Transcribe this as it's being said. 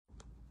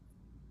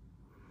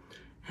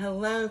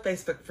Hello,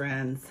 Facebook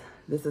friends.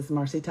 This is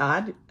Marcy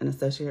Todd, an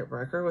associate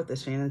broker with the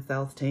Shannon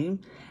Sales team,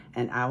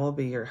 and I will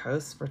be your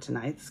host for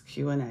tonight's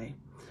Q&A.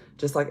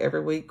 Just like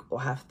every week, we'll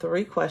have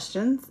 3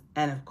 questions,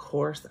 and of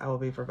course, I will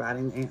be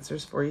providing the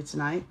answers for you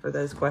tonight for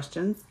those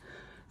questions.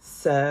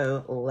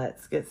 So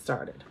let's get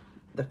started.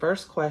 The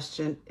first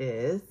question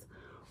is,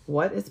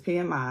 what is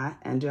PMI,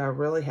 and do I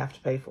really have to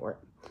pay for it?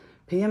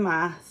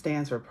 PMI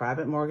stands for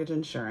Private Mortgage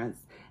Insurance,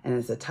 and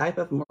it's a type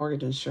of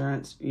mortgage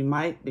insurance you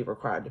might be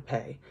required to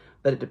pay,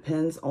 but it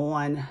depends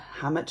on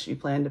how much you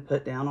plan to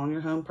put down on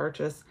your home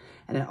purchase,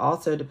 and it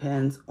also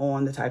depends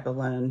on the type of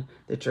loan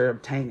that you're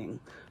obtaining.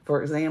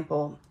 For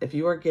example, if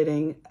you are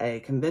getting a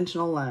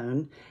conventional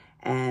loan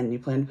and you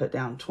plan to put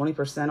down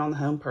 20% on the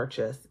home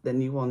purchase, then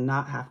you will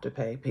not have to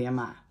pay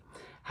PMI.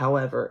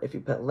 However, if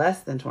you put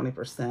less than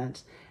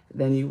 20%,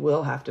 then you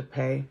will have to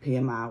pay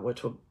PMI,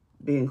 which will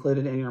be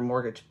included in your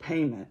mortgage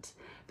payment.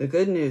 The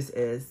good news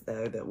is,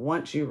 though, that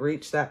once you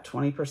reach that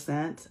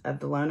 20% of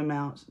the loan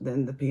amount,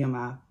 then the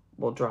PMI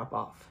will drop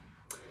off.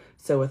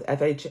 So with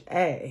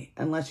FHA,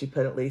 unless you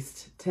put at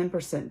least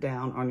 10%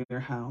 down on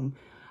your home,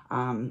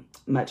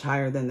 much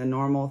higher than the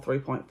normal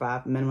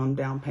 3.5 minimum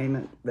down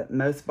payment that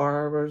most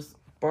borrowers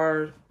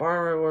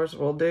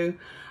will do,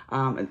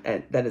 and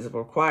that is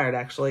required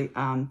actually,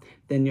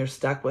 then you're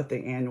stuck with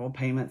the annual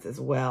payments as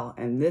well.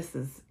 And this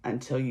is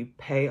until you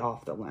pay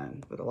off the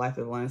loan. For the life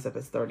of the loan, so if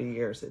it's 30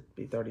 years, it'd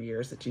be 30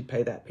 years that you'd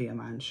pay that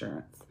PMI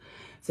insurance.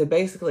 So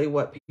basically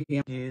what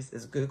PMI use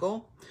is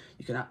Google.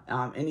 You can,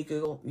 any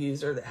Google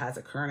user that has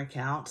a current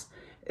account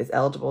is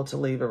eligible to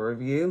leave a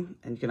review,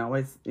 and you can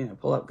always,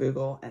 pull up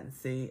Google and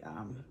see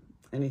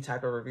any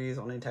type of reviews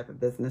on any type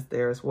of business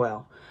there as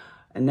well.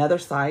 Another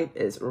site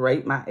is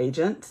Rate My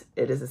Agent.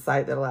 It is a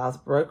site that allows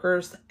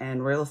brokers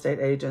and real estate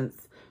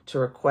agents to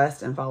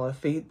request and follow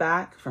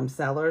feedback from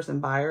sellers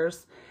and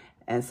buyers.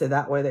 And so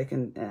that way they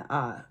can,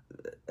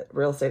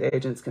 real estate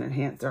agents can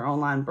enhance their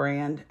online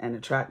brand and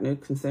attract new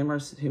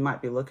consumers who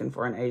might be looking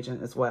for an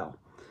agent as well.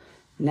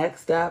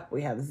 Next up,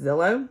 we have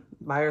Zillow.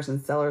 Buyers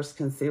and sellers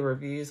can see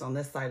reviews on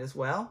this site as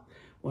well.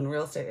 When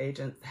real estate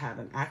agents have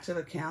an active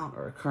account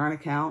or a current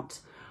account,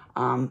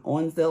 on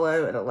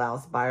Zillow, it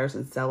allows buyers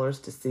and sellers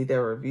to see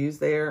their reviews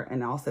there,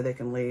 and also they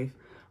can leave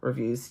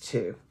reviews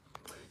too.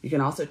 You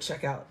can also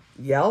check out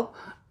Yelp.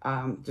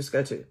 Just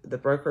go to the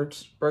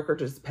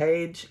brokerage's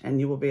page, and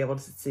you will be able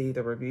to see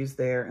the reviews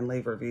there and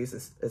leave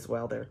reviews as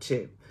well there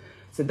too.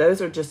 So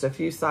those are just a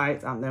few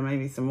sites. There may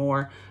be some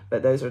more,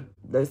 but those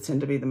tend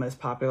to be the most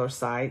popular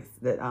sites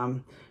that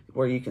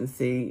where you can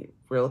see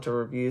realtor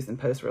reviews and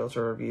post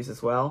realtor reviews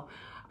as well.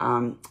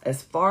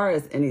 As far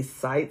as any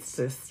sites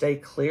to stay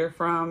clear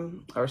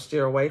from or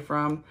steer away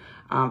from,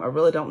 I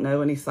really don't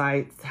know any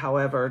sites.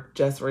 However,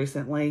 just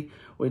recently,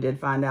 we did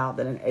find out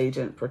that an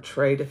agent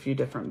portrayed a few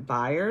different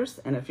buyers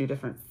and a few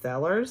different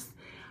sellers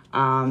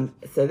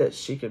so that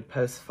she could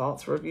post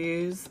false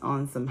reviews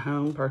on some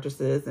home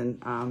purchases,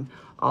 and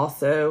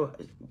also,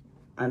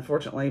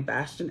 unfortunately,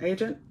 bashed an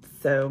agent.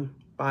 So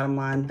bottom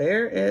line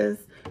there is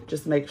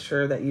just make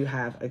sure that you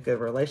have a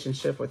good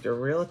relationship with your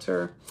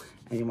realtor,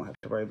 and you won't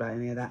have to worry about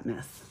any of that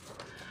mess.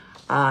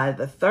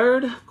 The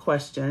third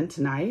question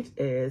tonight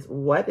is,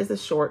 what is a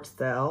short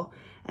sale,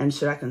 and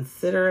should I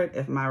consider it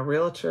if my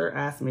realtor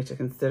asks me to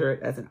consider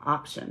it as an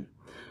option?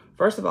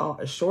 First of all,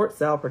 a short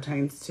sale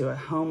pertains to a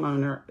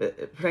homeowner.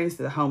 It pertains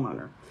to the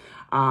homeowner,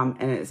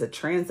 and it's a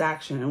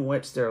transaction in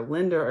which their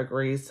lender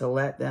agrees to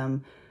let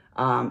them,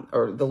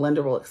 or the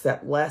lender will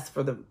accept less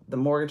for the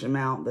mortgage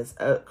amount that's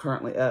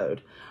currently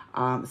owed.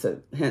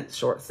 So hence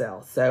short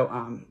sale.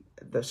 So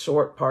the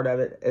short part of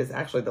it is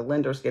actually the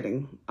lender's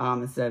getting,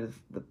 instead of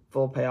the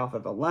full payoff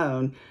of a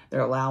loan,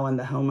 they're allowing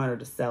the homeowner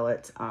to sell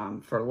it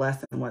for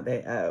less than what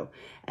they owe.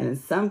 And in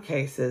some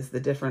cases, the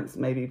difference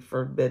may be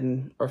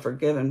forbidden or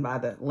forgiven by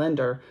the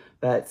lender,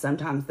 but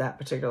sometimes that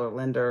particular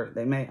lender,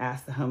 they may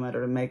ask the homeowner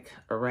to make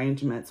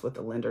arrangements with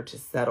the lender to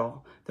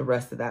settle the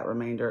rest of that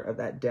remainder of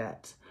that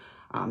debt.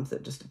 So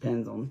it just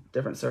depends on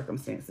different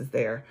circumstances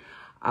there.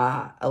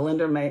 A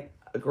lender may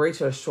agree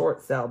to a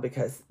short sale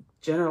because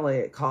generally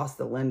it costs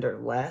the lender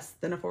less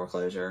than a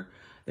foreclosure.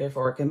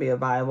 Therefore, it can be a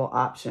viable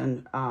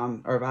option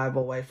or a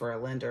viable way for a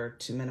lender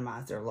to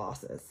minimize their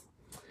losses.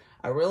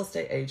 A real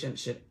estate agent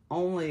should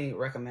only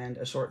recommend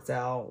a short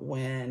sale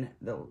when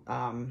the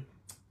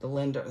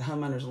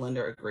homeowner's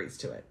lender agrees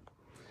to it.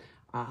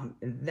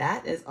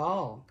 That is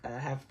all I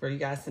have for you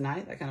guys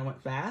tonight. That kind of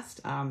went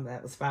fast.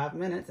 That was 5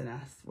 minutes, and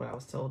that's what I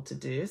was told to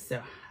do.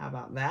 So how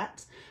about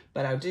that?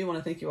 But I do want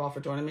to thank you all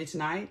for joining me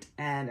tonight,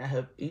 and I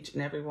hope each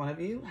and every one of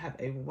you have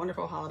a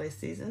wonderful holiday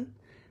season.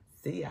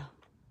 See ya.